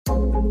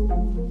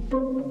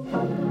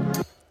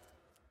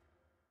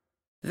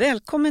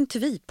Välkommen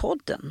till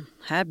Vi-podden.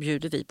 Här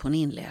bjuder vi på en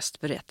inläst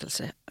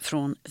berättelse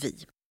från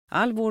Vi.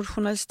 All vår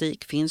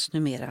journalistik finns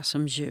numera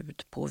som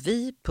ljud på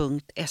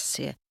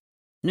vi.se.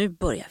 Nu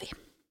börjar vi.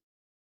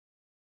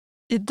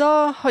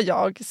 Idag har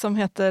jag, som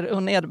heter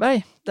Unni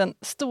Edberg, den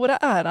stora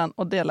äran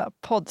att dela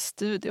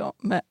poddstudio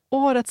med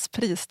årets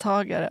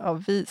pristagare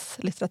av Vis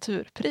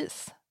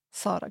litteraturpris,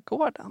 Sara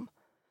Gordan.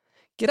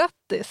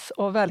 Grattis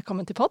och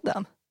välkommen till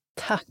podden.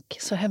 Tack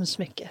så hemskt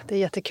mycket. Det är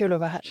jättekul att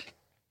vara här.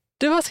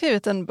 Du har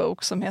skrivit en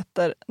bok som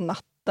heter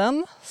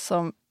Natten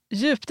som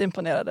djupt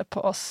imponerade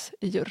på oss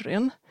i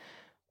juryn.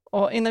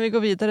 Och innan vi går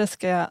vidare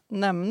ska jag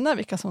nämna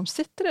vilka som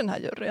sitter i den här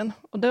juryn.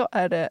 Och då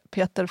är det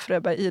Peter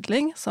Fröberg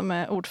Idling som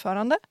är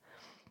ordförande.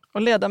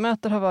 Och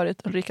ledamöter har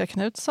varit Ulrika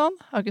Knutsson,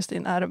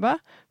 Augustin Erba,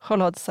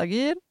 Charlotte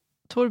Sagir,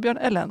 Torbjörn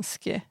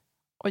Elensky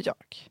och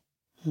jag.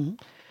 Mm.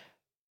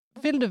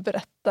 Vill du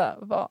berätta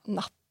vad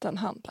Natten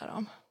handlar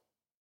om?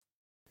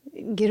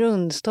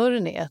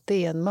 Grundstoryn är att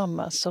det är en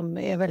mamma som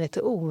är väldigt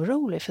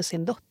orolig för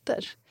sin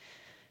dotter.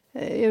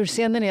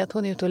 Urscenen är att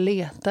hon är ute och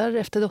letar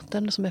efter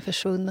dottern som är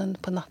försvunnen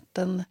på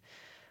natten.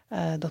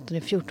 Dottern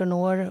är 14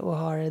 år och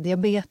har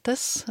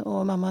diabetes.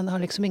 Och mamman har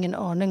liksom ingen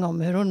aning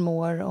om hur hon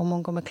mår, om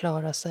hon kommer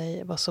klara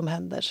sig, vad som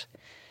händer.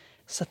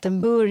 Så att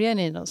den börjar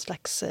i någon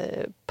slags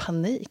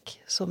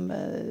panik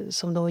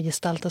som då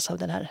gestaltas av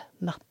den här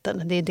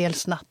natten. Det är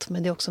dels natt,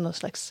 men det är också någon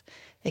slags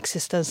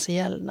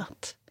existentiell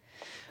natt.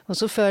 Och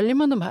så följer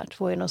man de här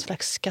två i någon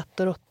slags katt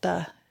och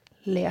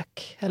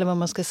råtta-lek, eller vad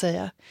man ska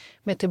säga,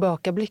 med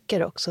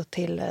tillbakablickar också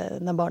till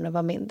när barnen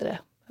var mindre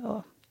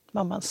och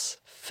mammans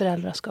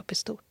föräldraskap i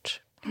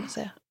stort, kan man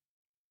säga.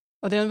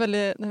 Och det är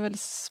en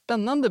väldigt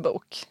spännande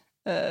bok,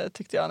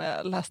 tyckte jag när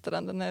jag läste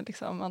den. Den är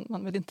liksom,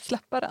 man vill inte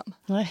släppa den.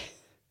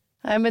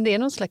 Nej, men det är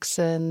någon slags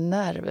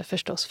nerv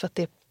förstås, för att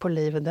det är på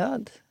liv och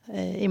död,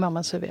 i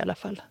mammans huvud i alla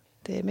fall.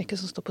 Det är mycket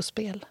som står på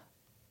spel.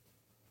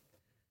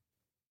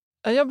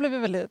 Jag blev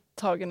väldigt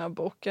tagen av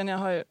boken. Jag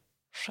har ju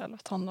själv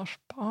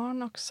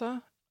tonårsbarn också.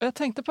 Och jag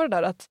tänkte på det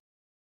där att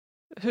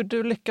hur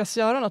du lyckas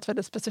göra något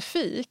väldigt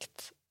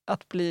specifikt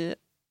att bli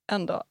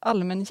ändå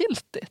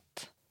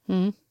allmängiltigt.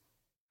 Mm.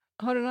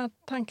 Har du några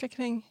tankar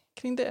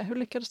kring det? Hur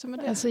lyckades du med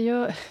det? Alltså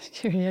jag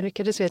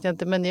lyckades vet jag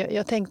inte, men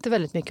jag tänkte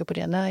väldigt mycket på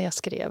det när jag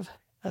skrev.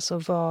 Alltså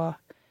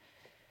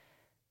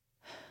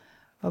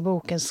vad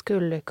boken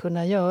skulle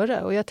kunna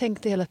göra. Och jag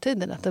tänkte hela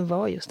tiden att den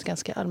var just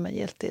ganska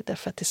allmängiltig.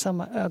 Därför att i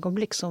samma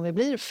ögonblick som vi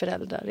blir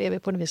föräldrar är vi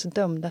på något vis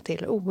dömda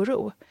till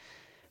oro.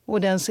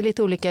 Och den ser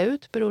lite olika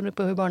ut beroende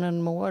på hur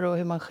barnen mår och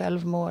hur man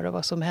själv mår och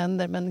vad som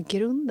händer. Men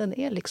grunden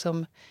är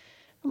liksom,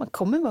 man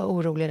kommer vara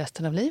orolig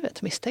resten av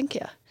livet,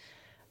 misstänker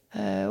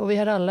jag. Och vi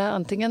har alla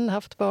antingen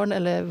haft barn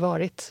eller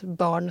varit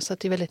barn, så att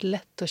det är väldigt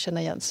lätt att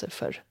känna igen sig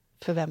för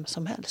vem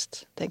som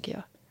helst, tänker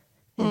jag.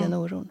 I den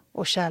oron.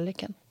 Och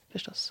kärleken,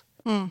 förstås.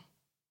 Mm.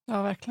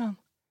 Ja, verkligen.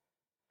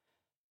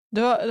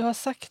 Du har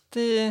sagt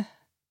i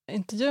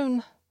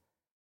intervjun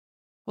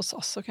hos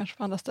oss och kanske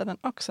på andra ställen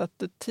också att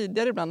du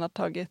tidigare ibland har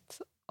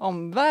tagit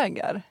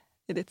omvägar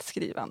i ditt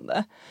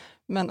skrivande.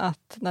 Men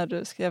att när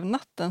du skrev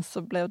Natten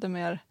så blev det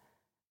mer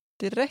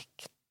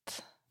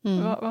direkt.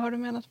 Vad har du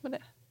menat med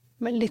det?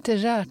 Men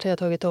litterärt har jag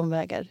tagit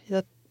omvägar.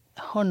 Jag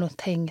har nog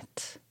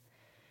tänkt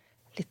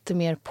lite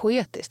mer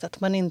poetiskt. Att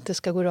man inte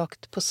ska gå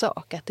rakt på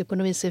sak. Att det på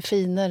något vis är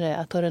finare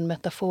att ta den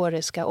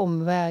metaforiska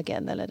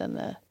omvägen. Eller den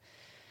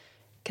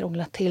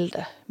krångla till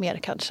det mer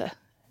kanske.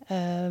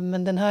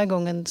 Men den här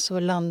gången så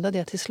landade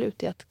jag till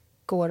slut i att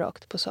gå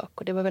rakt på sak.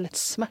 Och det var väldigt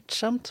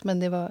smärtsamt, men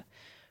det var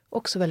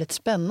också väldigt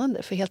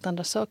spännande. För helt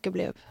andra saker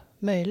blev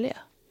möjliga.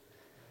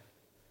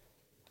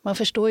 Man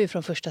förstår ju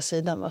från första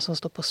sidan vad som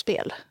står på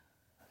spel.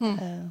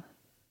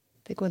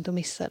 Det går inte att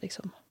missa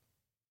liksom.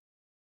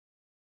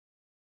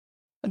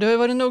 Du har ju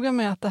varit noga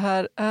med att det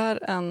här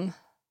är en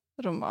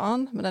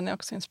roman, men den är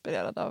också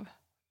inspirerad av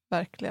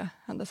verkliga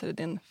händelser i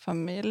din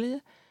familj.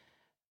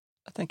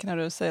 Jag tänker när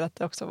du säger att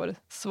det också har varit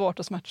svårt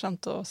och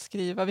smärtsamt att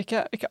skriva.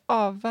 Vilka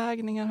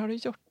avvägningar har du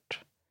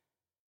gjort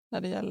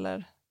när det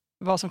gäller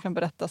vad som kan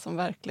berättas som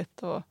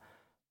verkligt och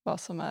vad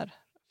som är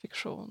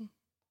fiktion?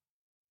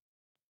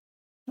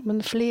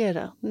 Men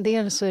flera.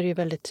 Dels så är det ju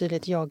väldigt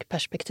tydligt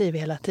jag-perspektiv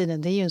hela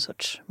tiden. Det är ju en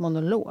sorts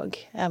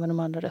monolog, även om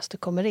andra röster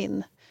kommer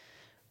in.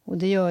 Och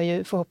det gör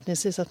ju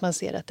förhoppningsvis att man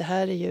ser att det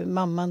här är ju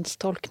mammans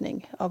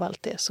tolkning av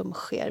allt det som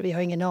sker. Vi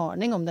har ingen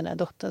aning om den här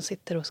dottern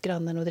sitter hos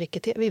grannen och dricker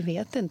te. Vi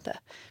vet inte.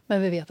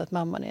 Men vi vet att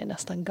mamman är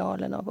nästan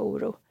galen av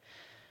oro.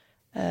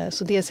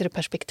 Så dels är det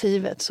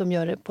perspektivet som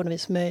gör det på något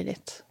vis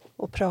möjligt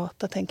att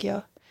prata, tänker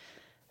jag.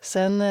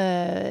 Sen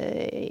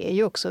är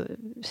ju också,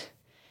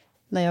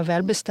 när jag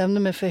väl bestämde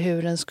mig för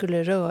hur den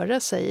skulle röra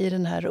sig i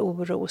den här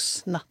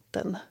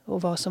orosnatten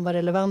och vad som var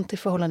relevant i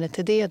förhållande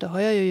till det, då har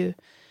jag ju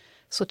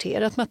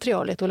sorterat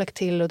materialet och lagt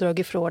till och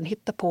dragit ifrån,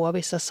 hittat på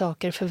vissa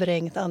saker,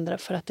 förvrängt andra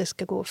för att det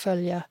ska gå att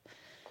följa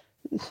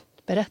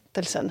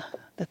berättelsen.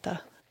 Detta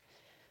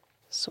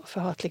så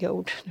förhatliga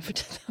ord nu för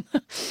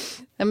tiden.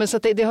 Ja, men så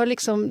att det har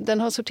liksom, den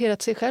har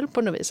sorterat sig själv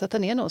på något vis. Att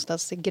den är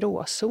någonstans i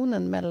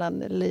gråzonen mellan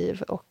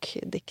liv och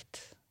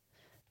dikt.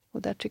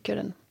 Och där tycker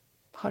jag den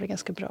har det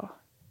ganska bra.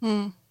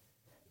 Mm.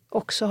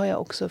 Och så har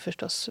jag också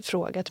förstås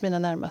frågat mina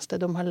närmaste.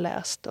 De har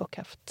läst och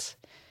haft,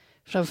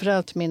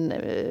 framförallt min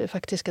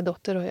faktiska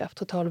dotter har ju haft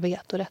total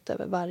vetorätt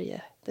över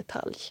varje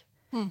detalj.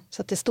 Mm.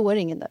 Så att det står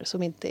ingen där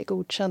som inte är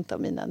godkänt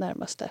av mina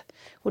närmaste.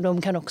 Och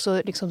de kan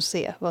också liksom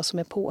se vad som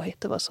är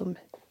påhitt och vad som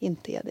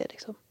inte är det.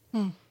 Liksom.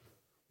 Mm.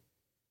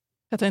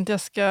 Jag tänkte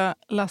jag ska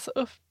läsa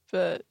upp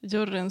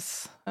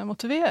juryns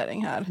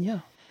motivering här. Ja.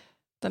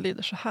 Den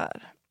lyder så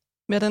här.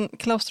 Med den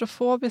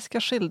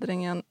klaustrofobiska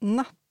skildringen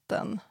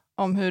Natten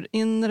om hur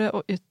inre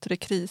och yttre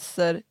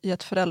kriser i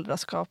ett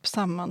föräldraskap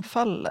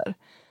sammanfaller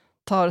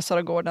tar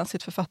Sara Gordan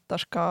sitt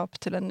författarskap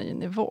till en ny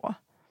nivå.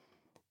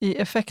 I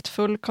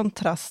effektfull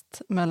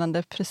kontrast mellan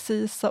det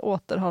precisa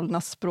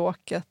återhållna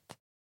språket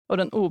och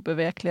den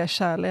obevekliga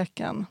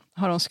kärleken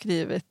har hon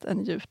skrivit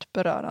en djupt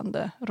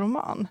berörande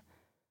roman.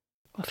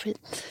 Vad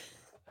fint.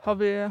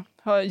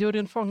 Har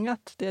juryn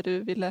fångat det du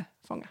ville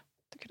fånga,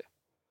 tycker du?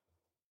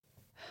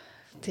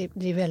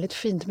 Det är väldigt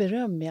fint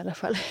beröm i alla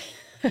fall,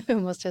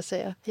 måste jag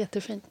säga.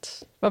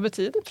 Jättefint. Vad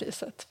betyder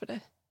priset för dig?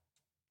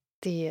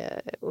 Det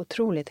är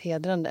otroligt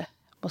hedrande,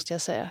 måste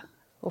jag säga,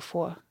 att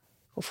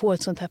få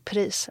ett sånt här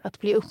pris. Att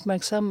bli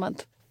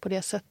uppmärksammad på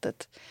det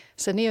sättet.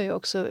 Sen är jag ju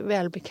också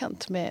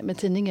välbekant med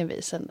tidningen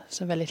Vi sen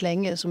väldigt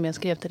länge, som jag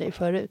skrev till dig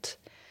förut.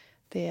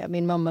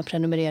 Min mamma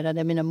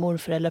prenumererade, mina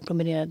morföräldrar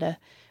prenumererade.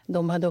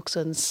 De hade också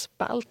en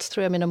spalt,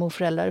 tror jag, mina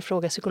morföräldrar,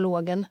 Fråga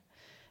psykologen,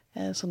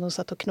 som de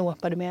satt och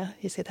knåpade med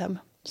i sitt hem.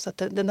 Så att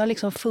den har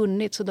liksom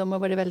funnits och de har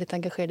varit väldigt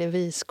engagerade i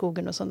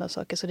Viskogen och sådana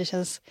saker. Så det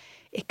känns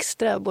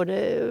extra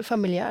både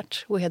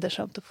familjärt och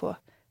hedersamt att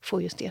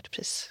få just ert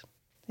pris.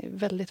 Det är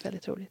väldigt,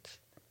 väldigt roligt.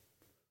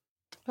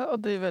 Ja, och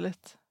det är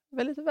väldigt,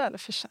 väldigt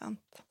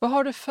välförtjänt. Vad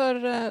har du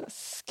för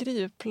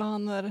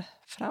skrivplaner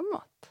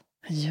framåt?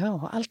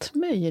 Ja, allt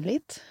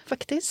möjligt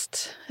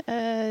faktiskt.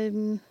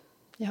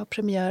 Jag har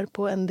premiär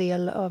på en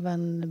del av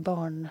en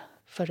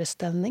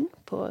barnföreställning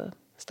på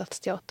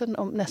Stadsteatern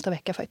om nästa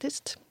vecka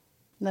faktiskt.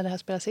 När det här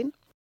spelas in.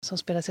 Som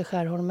spelas i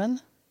Skärholmen.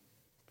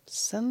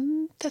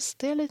 Sen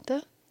testar jag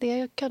lite. Det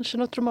är kanske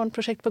något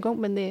romanprojekt på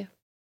gång, men jag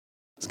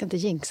ska inte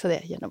jinxa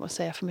det genom att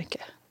säga för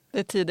mycket. Det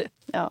är tidigt.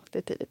 Ja, det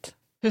är tidigt.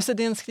 Hur ser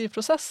din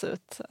skrivprocess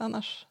ut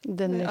annars?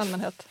 Den i är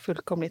allmänhet?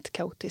 fullkomligt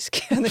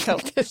kaotisk. Den är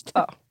kaotisk.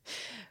 Ja.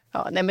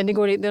 Ja, nej, men det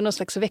är någon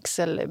slags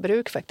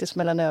växelbruk faktiskt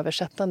mellan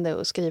översättande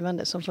och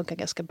skrivande som funkar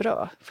ganska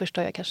bra. Först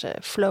har jag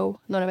kanske flow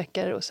några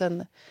veckor och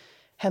sen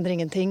händer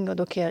ingenting och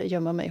då kan jag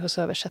gömma mig hos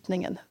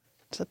översättningen.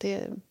 Så att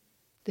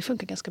det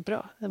funkar ganska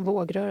bra. En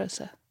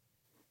vågrörelse.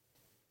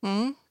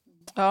 Mm.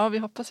 Ja, vi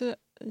hoppas ju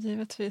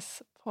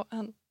givetvis på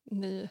en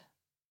ny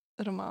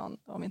roman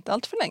om inte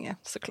allt för länge,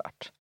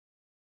 såklart.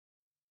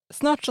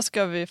 Snart så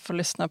ska vi få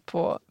lyssna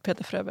på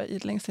Peter Fröberg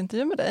Idlings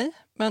intervju med dig.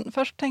 Men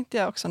först tänkte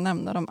jag också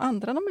nämna de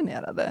andra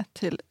nominerade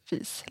till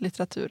VIS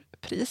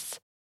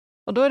litteraturpris.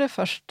 Och då är det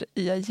först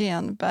Ia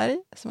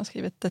Genberg som har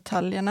skrivit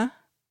Detaljerna.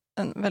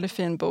 En väldigt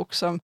fin bok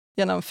som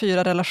genom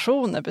 4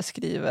 relationer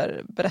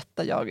beskriver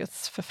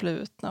berättarjagets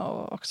förflutna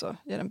och också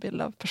ger en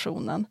bild av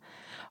personen.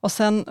 Och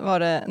sen var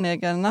det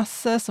Negar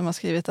Nasse som har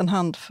skrivit En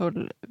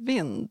handfull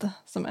vind,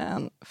 som är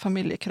en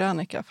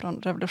familjekrönika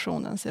från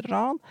revolutionens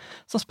Iran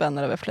som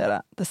spänner över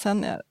flera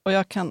decennier. Och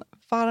jag kan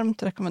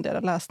varmt rekommendera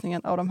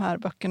läsningen av de här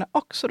böckerna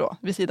också då,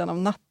 vid sidan av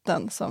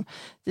Natten, som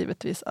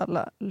givetvis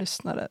alla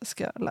lyssnare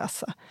ska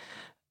läsa.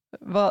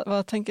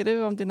 Vad tänker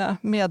du om dina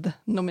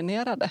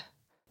mednominerade?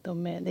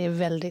 Det är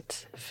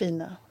väldigt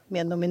fina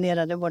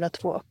mednominerade båda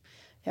två.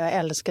 Jag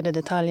älskade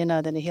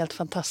Detaljerna, den är helt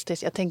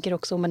fantastisk. Jag tänker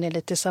också om man är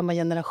lite i samma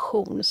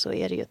generation så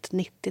är det ju ett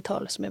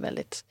 90-tal som är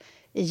väldigt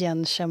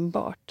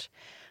igenkännbart.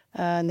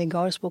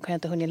 Negars bok har jag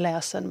inte hunnit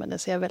läsa, men den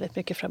ser jag väldigt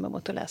mycket fram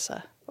emot att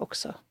läsa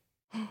också.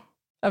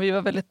 Ja, vi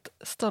var väldigt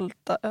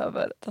stolta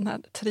över den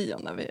här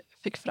trion när vi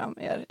fick fram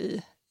er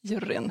i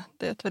juryn.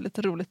 Det är ett väldigt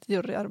roligt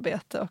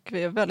juryarbete och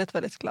vi är väldigt,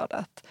 väldigt glada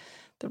att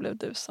det blev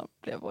du som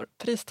blev vår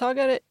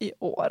pristagare i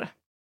år.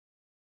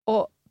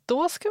 Och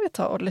då ska vi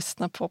ta och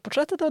lyssna på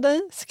porträttet av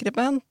dig.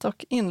 Skribent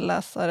och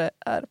inläsare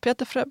är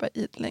Peter Fröberg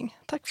Idling.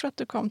 Tack för att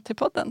du kom till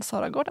podden,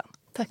 Sara Gordan.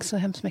 Tack så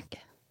hemskt mycket.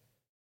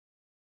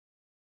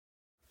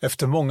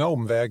 Efter många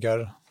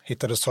omvägar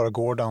hittade Sara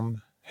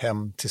Gordan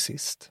hem till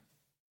sist.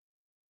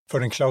 För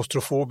den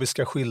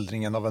klaustrofobiska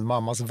skildringen av en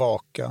mammas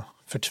vaka,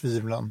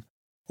 förtvivlan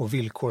och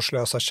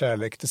villkorslösa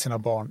kärlek till sina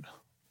barn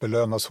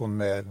belönas hon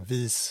med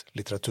VIS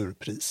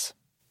litteraturpris.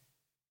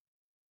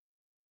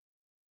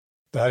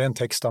 Det här är en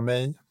text av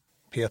mig,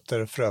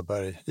 Peter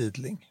Fröberg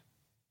Idling.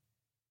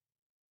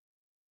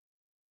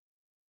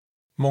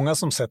 Många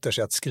som sätter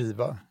sig att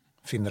skriva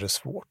finner det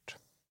svårt.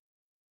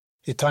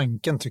 I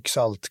tanken tycks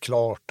allt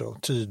klart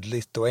och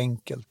tydligt och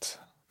enkelt,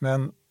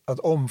 men att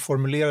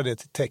omformulera det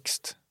till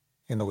text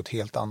är något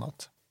helt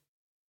annat.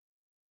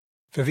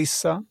 För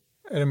vissa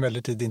är det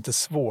emellertid inte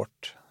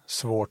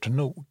svårt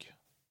nog.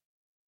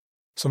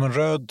 Som en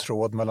röd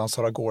tråd mellan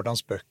Sara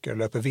Gordans böcker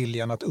löper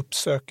viljan att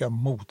uppsöka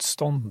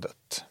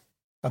motståndet,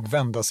 att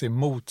vända sig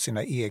mot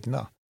sina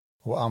egna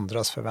och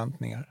andras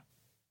förväntningar.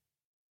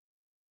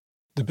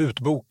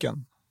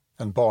 Debutboken,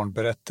 en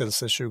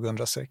barnberättelse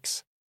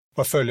 2006,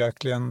 var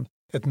följaktligen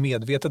ett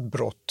medvetet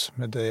brott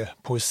med det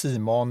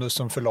poesimanus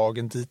som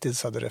förlagen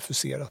dittills hade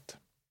refuserat.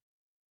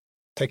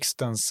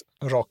 Textens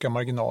raka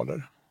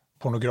marginaler,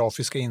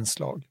 pornografiska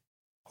inslag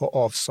och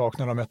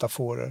avsaknad av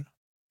metaforer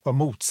var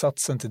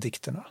motsatsen till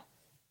dikterna.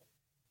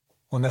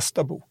 Och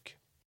nästa bok,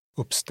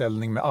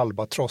 Uppställning med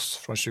albatross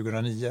från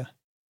 2009,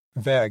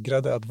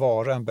 vägrade att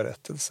vara en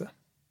berättelse.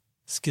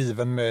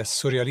 Skriven med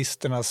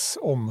surrealisternas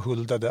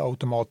omhuldade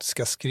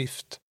automatiska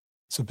skrift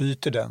så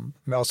byter den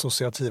med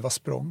associativa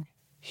språng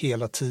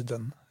hela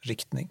tiden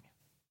riktning.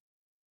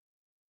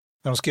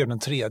 När de skrev den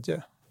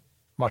tredje,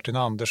 Martin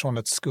Andersson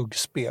ett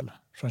skuggspel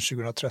från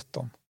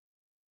 2013,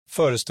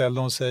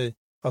 föreställde hon sig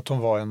att hon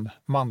var en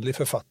manlig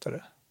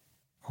författare.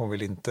 Hon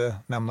vill inte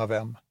nämna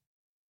vem.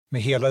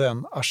 Med hela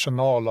den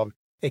arsenal av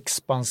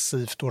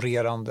expansivt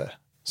orerande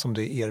som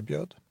det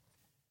erbjöd.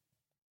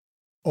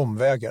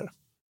 Omvägar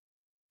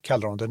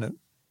kallar hon det nu.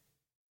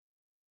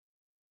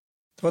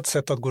 Det var ett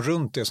sätt att gå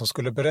runt det som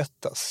skulle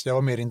berättas. Jag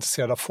var mer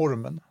intresserad av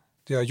formen.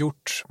 Det jag har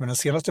gjort med den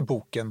senaste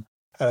boken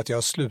är att jag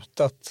har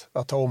slutat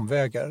att ta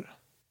omvägar,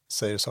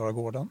 säger Sara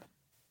Gordan.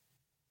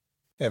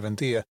 Även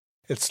det är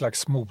ett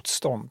slags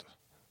motstånd,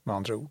 med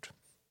andra ord.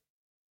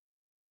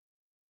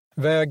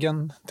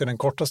 Vägen till den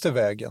kortaste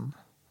vägen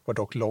var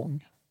dock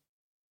lång.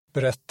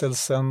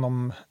 Berättelsen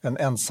om en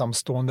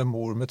ensamstående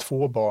mor med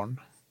 2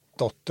 barn,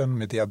 dottern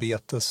med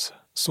diabetes,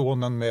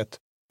 sonen med ett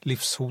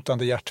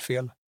livshotande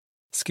hjärtfel,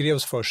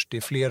 skrevs först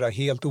i flera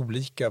helt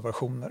olika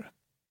versioner.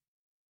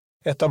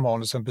 Ett av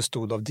manusen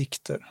bestod av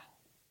dikter.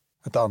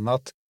 Ett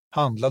annat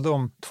handlade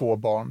om 2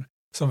 barn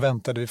som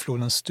väntade vid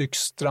floden Styx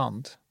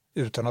strand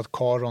utan att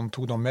Karon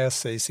tog dem med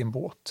sig i sin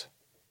båt.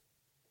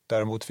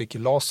 Däremot fick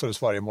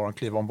Lazarus varje morgon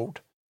kliva ombord,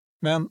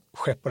 men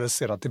skeppades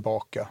sedan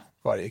tillbaka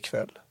varje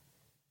kväll.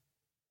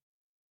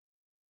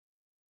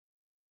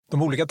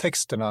 De olika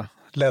texterna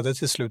ledde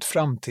till slut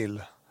fram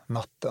till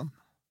Natten.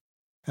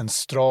 En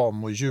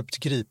stram och djupt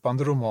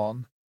gripande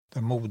roman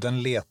där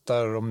modern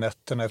letar om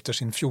nätterna efter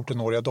sin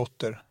 14-åriga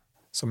dotter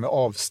som med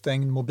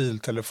avstängd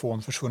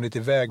mobiltelefon försvunnit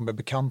iväg med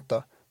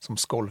bekanta som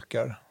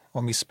skolkar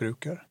och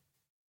missbrukar.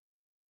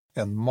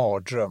 En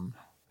mardröm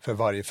för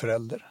varje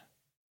förälder.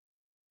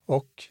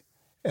 Och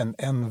en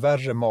än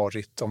värre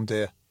marritt om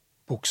det,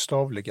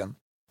 bokstavligen,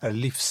 är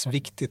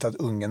livsviktigt att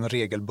ungen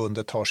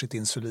regelbundet tar sitt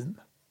insulin.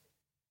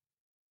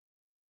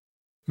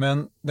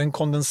 Men den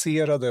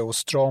kondenserade och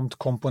stramt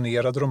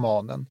komponerade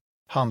romanen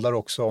handlar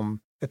också om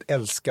ett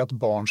älskat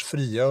barns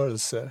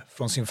frigörelse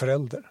från sin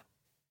förälder.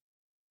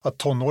 Att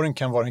tonåren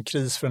kan vara en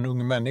kris för en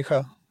ung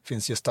människa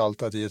finns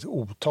gestaltat i ett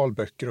otal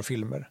böcker och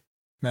filmer.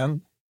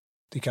 Men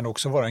det kan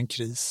också vara en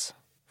kris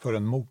för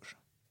en mor.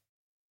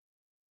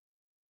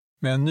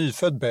 Med en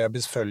nyfödd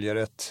bebis följer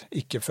ett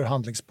icke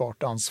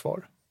förhandlingsbart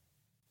ansvar.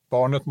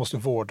 Barnet måste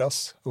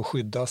vårdas och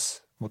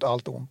skyddas mot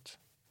allt ont.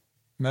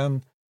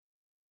 Men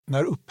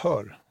när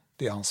upphör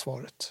det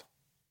ansvaret?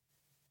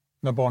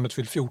 När barnet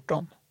fyllt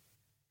 14?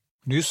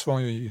 Nyss var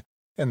hon ju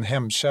en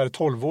hemkär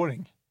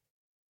 12-åring.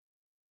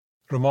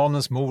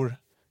 Romanens mor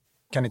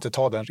kan inte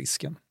ta den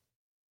risken.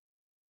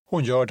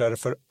 Hon gör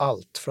därför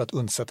allt för att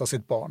undsätta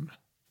sitt barn,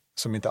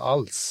 som inte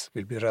alls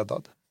vill bli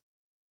räddad.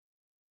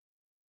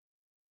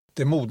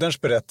 Det är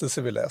moderns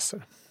berättelse vi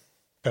läser.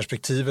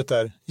 Perspektivet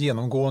är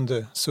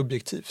genomgående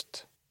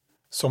subjektivt,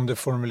 som det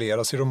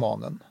formuleras i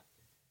romanen.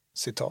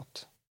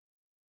 Citat.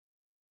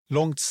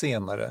 Långt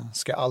senare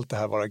ska allt det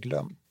här vara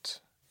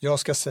glömt. Jag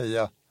ska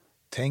säga,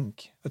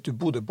 tänk att du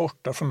bodde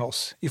borta från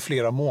oss i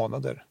flera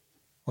månader.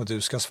 Och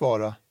du ska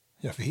svara,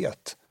 jag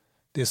vet,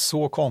 det är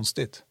så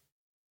konstigt.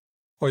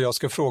 Och jag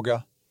ska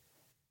fråga,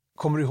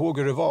 kommer du ihåg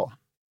hur det var?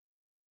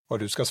 Och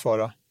du ska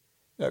svara,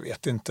 jag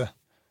vet inte,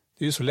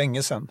 det är ju så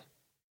länge sedan.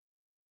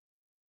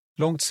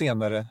 Långt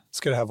senare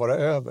ska det här vara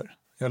över,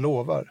 jag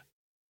lovar.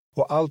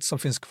 Och allt som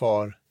finns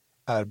kvar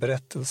är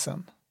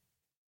berättelsen.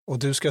 Och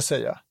du ska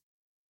säga,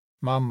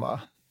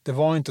 mamma, det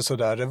var inte så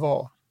där det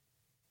var.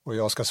 Och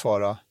jag ska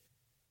svara,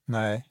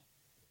 nej,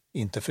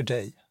 inte för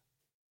dig.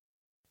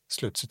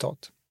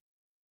 Slutcitat.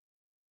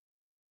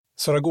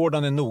 Sara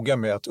Gordan är noga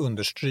med att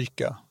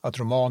understryka att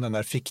romanen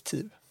är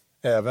fiktiv,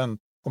 även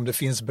om det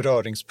finns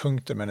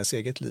beröringspunkter med hennes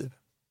eget liv.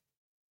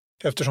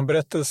 Eftersom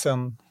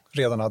berättelsen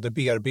redan hade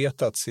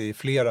bearbetats i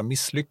flera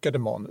misslyckade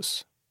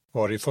manus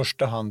var det i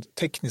första hand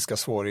tekniska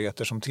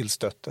svårigheter som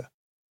tillstötte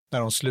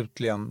när hon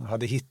slutligen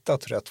hade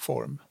hittat rätt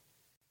form.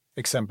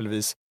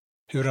 Exempelvis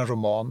hur en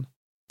roman,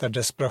 där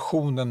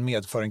desperationen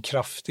medför en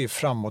kraftig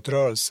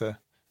framåtrörelse,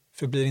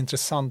 förblir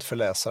intressant för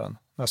läsaren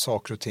när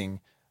saker och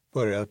ting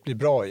börjar bli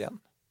bra igen.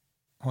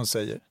 Hon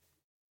säger,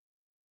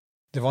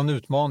 det var en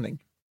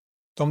utmaning.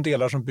 De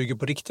delar som bygger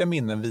på riktiga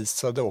minnen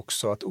visade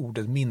också att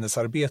ordet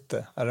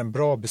minnesarbete är en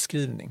bra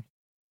beskrivning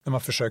när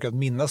man försöker att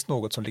minnas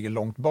något som ligger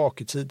långt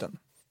bak i tiden.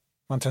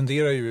 Man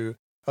tenderar ju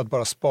att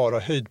bara spara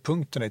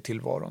höjdpunkterna i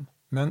tillvaron.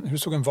 Men hur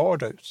såg en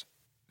vardag ut?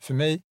 För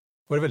mig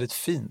var det väldigt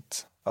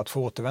fint att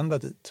få återvända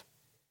dit.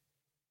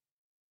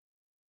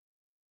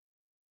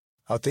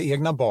 Att de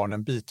egna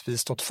barnen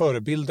bitvis stått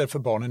förebilder för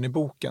barnen i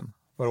boken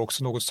var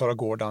också något Sara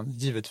Gordan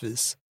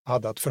givetvis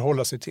hade att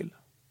förhålla sig till.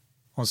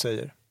 Hon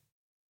säger: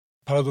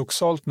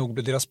 paradoxalt nog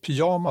blir deras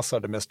pyjamasar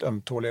det mest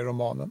ömtåliga i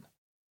romanen.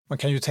 Man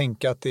kan ju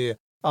tänka att det är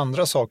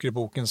andra saker i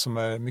boken som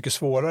är mycket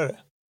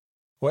svårare.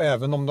 Och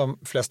även om de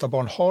flesta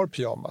barn har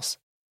pyjamas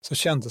så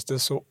kändes det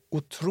så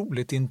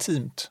otroligt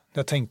intimt när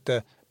jag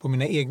tänkte på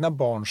mina egna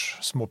barns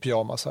små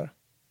pyjamasar.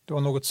 Det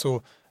var något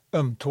så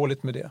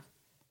ömtåligt med det.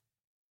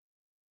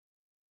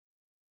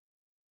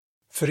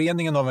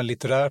 Föreningen av en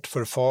litterärt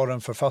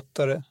förfaren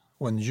författare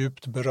och en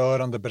djupt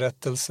berörande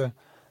berättelse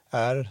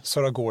är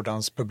Sara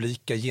Gordans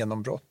publika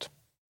genombrott.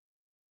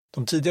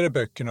 De tidigare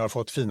böckerna har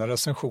fått fina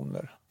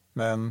recensioner,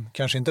 men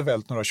kanske inte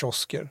vält några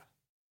kiosker.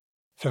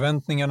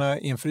 Förväntningarna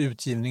inför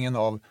utgivningen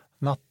av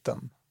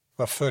Natten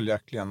var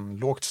följaktligen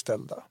lågt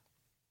ställda.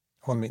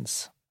 Hon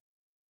minns: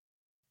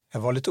 jag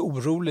var lite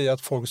orolig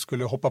att folk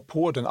skulle hoppa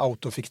på den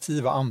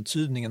autofiktiva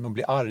antydningen och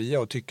bli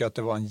arga och tycka att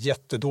det var en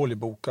jättedålig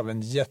bok av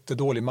en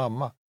jättedålig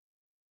mamma.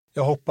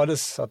 Jag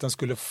hoppades att den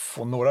skulle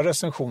få några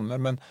recensioner,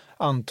 men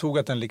antog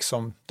att den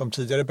liksom de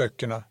tidigare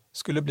böckerna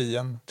skulle bli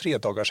en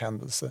 3-dagars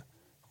händelse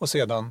och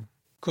sedan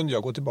kunde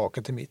jag gå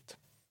tillbaka till mitt.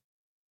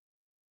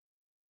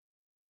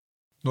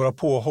 Några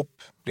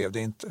påhopp blev det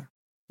inte,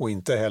 och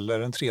inte heller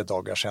en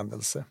 3-dagars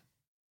händelse.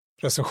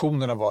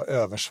 Recensionerna var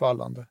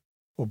översvallande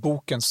och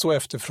boken så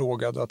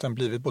efterfrågad att den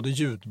blivit både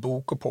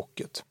ljudbok och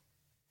pocket.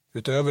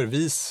 Utöver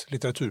VIS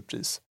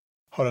litteraturpris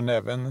har den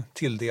även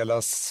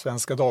tilldelats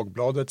Svenska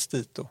Dagbladets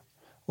dito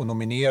och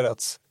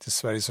nominerats till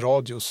Sveriges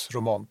Radios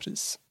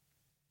romanpris.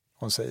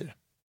 Hon säger: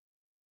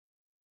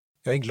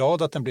 jag är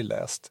glad att den blir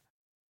läst.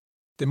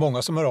 Det är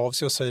många som hör av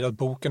sig och säger att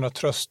boken har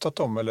tröstat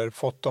dem eller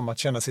fått dem att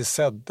känna sig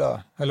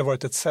sedda eller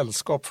varit ett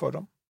sällskap för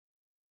dem.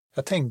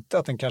 Jag tänkte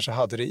att den kanske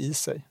hade det i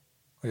sig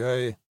och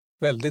jag är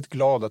väldigt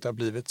glad att det har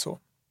blivit så.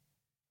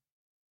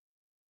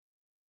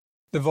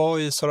 Det var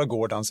i Sara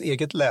Gordans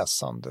eget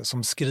läsande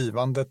som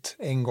skrivandet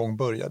en gång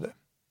började.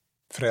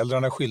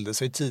 Föräldrarna skilde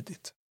sig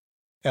tidigt.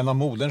 En av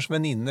moderns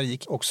vänner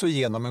gick också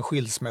igenom en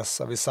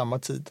skilsmässa vid samma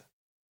tid.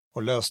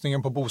 Och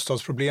lösningen på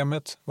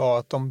bostadsproblemet var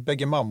att de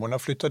bägge mammorna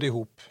flyttade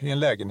ihop i en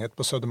lägenhet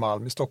på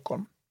Södermalm i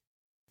Stockholm.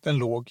 Den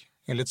låg,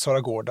 enligt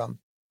Sara Gordan,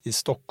 i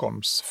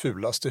Stockholms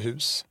fulaste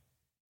hus.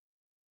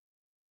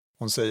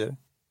 Hon säger: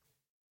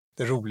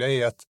 det roliga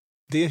är att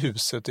det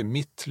huset är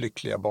mitt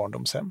lyckliga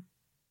barndomshem.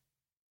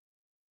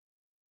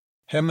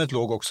 Hemmet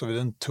låg också vid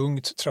en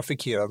tungt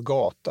trafikerad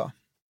gata.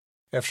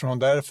 Eftersom hon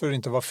därför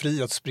inte var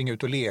fri att springa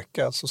ut och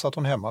leka så satt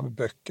hon hemma med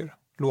böcker,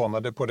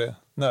 lånade på det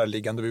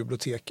närliggande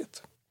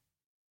biblioteket.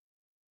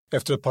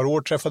 Efter ett par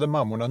år träffade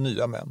mammorna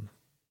nya män.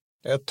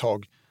 Ett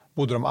tag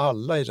bodde de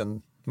alla i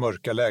den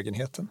mörka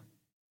lägenheten.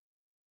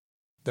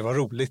 Det var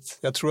roligt.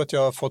 Jag tror att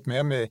jag har fått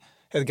med mig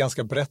ett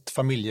ganska brett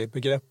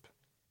familjebegrepp.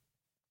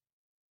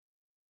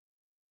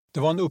 Det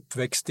var en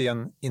uppväxt i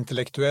en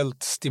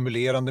intellektuellt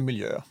stimulerande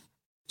miljö.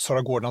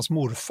 Sara Gordans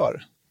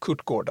morfar,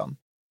 Kurt Gordan,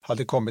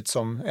 hade kommit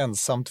som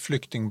ensamt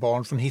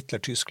flyktingbarn från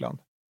Hitler-Tyskland,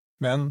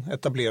 men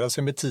etablerade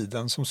sig med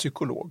tiden som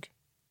psykolog.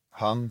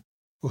 Han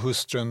och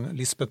hustrun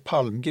Lisbeth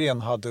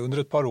Palmgren hade under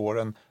ett par år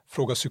en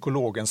Fråga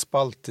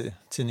psykologen-spalt i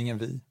tidningen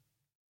Vi.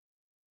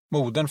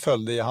 Modern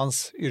följde i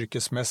hans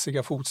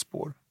yrkesmässiga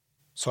fotspår.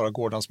 Sara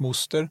Gordans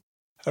moster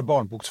är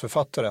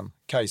barnboksförfattaren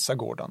Kajsa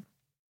Gordan.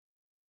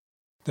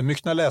 Den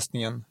myckna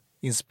läsningen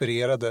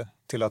inspirerade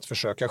till att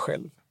försöka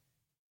själv.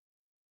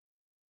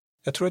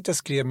 Jag tror att jag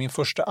skrev min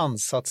första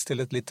ansats till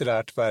ett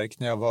litterärt verk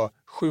när jag var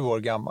 7 år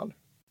gammal.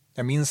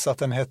 Jag minns att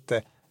den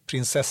hette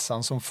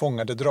Prinsessan som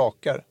fångade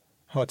drakar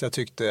och att jag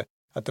tyckte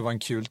att det var en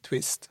kul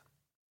twist.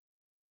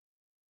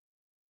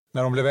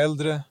 När hon blev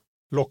äldre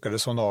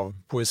lockades hon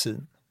av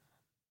poesin.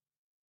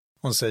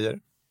 Hon säger: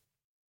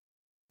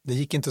 det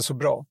gick inte så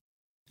bra.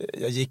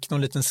 Jag gick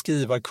någon liten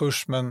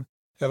skrivarkurs, men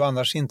jag var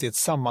annars inte i ett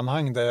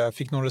sammanhang där jag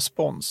fick någon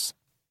respons.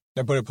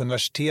 Jag började på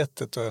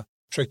universitetet och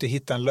försökte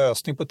hitta en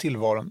lösning på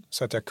tillvaron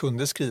så att jag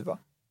kunde skriva.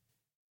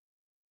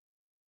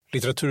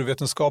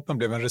 Litteraturvetenskapen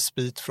blev en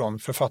respit från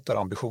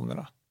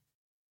författarambitionerna.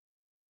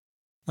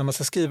 När man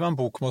ska skriva en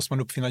bok måste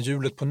man uppfinna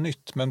hjulet på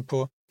nytt, men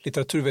på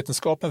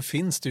litteraturvetenskapen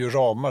finns det ju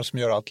ramar som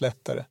gör allt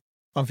lättare.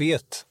 Man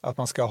vet att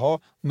man ska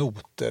ha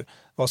noter,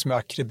 vad som är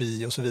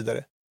akribi och så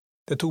vidare.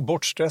 Det tog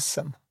bort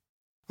stressen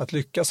att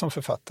lyckas som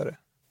författare,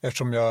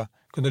 eftersom jag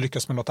kunde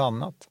lyckas med något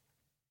annat.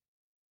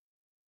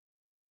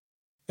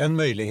 En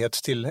möjlighet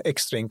till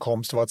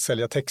extrainkomst var att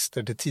sälja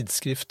texter till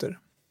tidskrifter.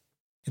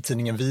 I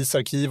tidningen Vis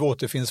arkiv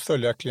återfinns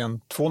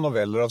följaktligen 2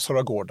 noveller av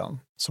Sara Gordan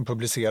som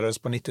publicerades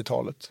på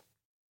 90-talet.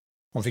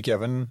 Hon fick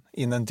även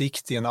in en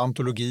dikt i en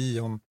antologi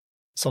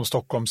som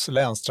Stockholms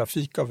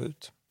länstrafik gav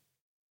ut.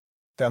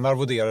 Den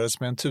arvoderades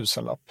med en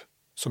 1000-lapp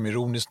som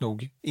ironiskt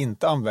nog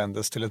inte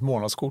användes till ett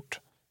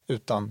månadskort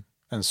utan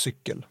en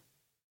cykel.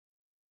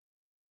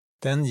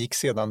 Den gick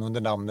sedan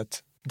under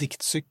namnet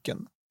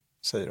Diktcykeln,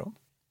 säger hon.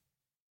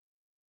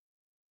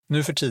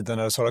 Nu för tiden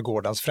är Sara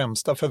Gordans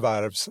främsta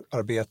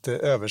förvärvsarbete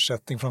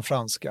översättning från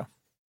franska.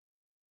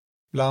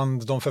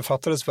 Bland de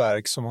författares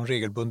verk som hon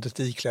regelbundet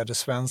iklädde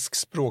svensk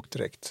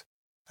språkdräkt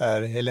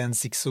är Hélène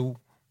Cixous,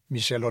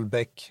 Michel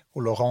Houellebecq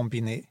och Laurent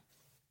Binet.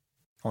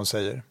 Hon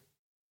säger: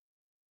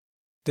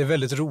 Det är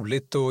väldigt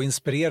roligt och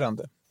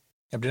inspirerande.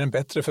 Jag blir en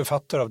bättre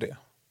författare av det.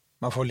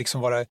 Man får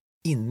liksom vara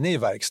inne i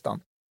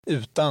verkstaden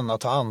utan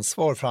att ta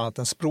ansvar för annat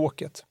än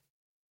språket.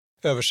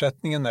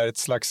 Översättningen är ett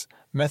slags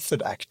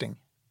method acting.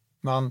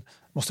 Man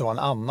måste vara en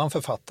annan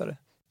författare,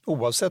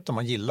 oavsett om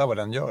man gillar vad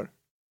den gör.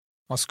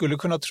 Man skulle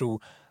kunna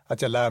tro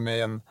att jag lär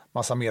mig en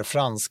massa mer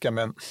franska,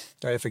 men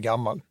jag är för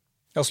gammal.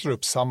 Jag slår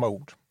upp samma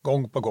ord,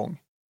 gång på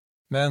gång.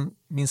 Men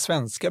min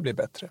svenska blir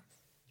bättre.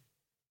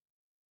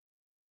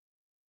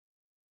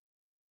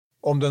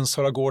 Om den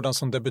Sara Gordan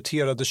som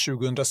debuterade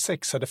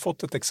 2006 hade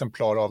fått ett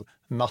exemplar av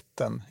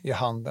Natten i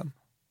handen,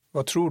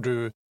 vad tror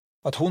du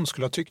att hon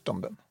skulle ha tyckt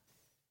om den?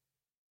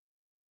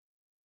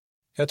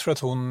 Jag tror att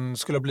hon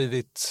skulle ha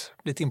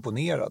blivit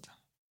imponerad.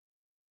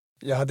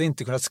 Jag hade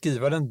inte kunnat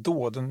skriva den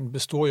då, den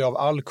består ju av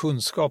all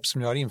kunskap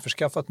som jag har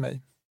införskaffat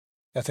mig.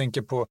 Jag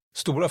tänker på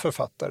stora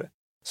författare,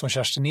 som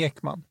Kerstin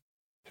Ekman,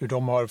 hur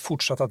de har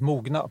fortsatt att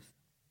mogna.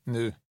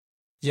 Nu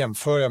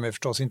jämför jag mig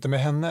förstås inte med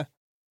henne,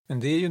 men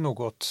det är ju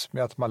något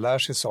med att man lär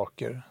sig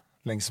saker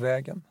längs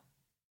vägen.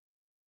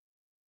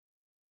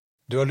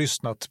 Du har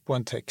lyssnat på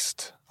en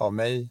text av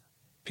mig,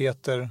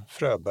 Peter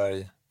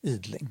Fröberg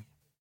Idling.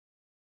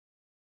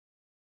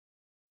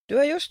 Du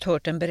har just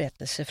hört en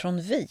berättelse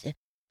från Vi.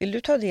 Vill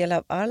du ta del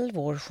av all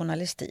vår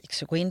journalistik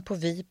så gå in på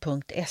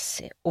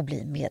vi.se och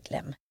bli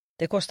medlem.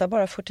 Det kostar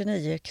bara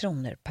 49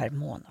 kronor per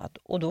månad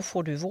och då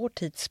får du vår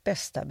tids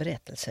bästa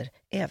berättelser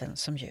även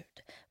som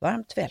ljud.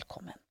 Varmt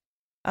välkommen.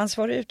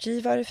 Ansvarig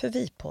utgivare för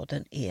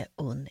Vi-podden är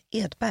Unn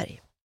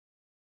Edberg.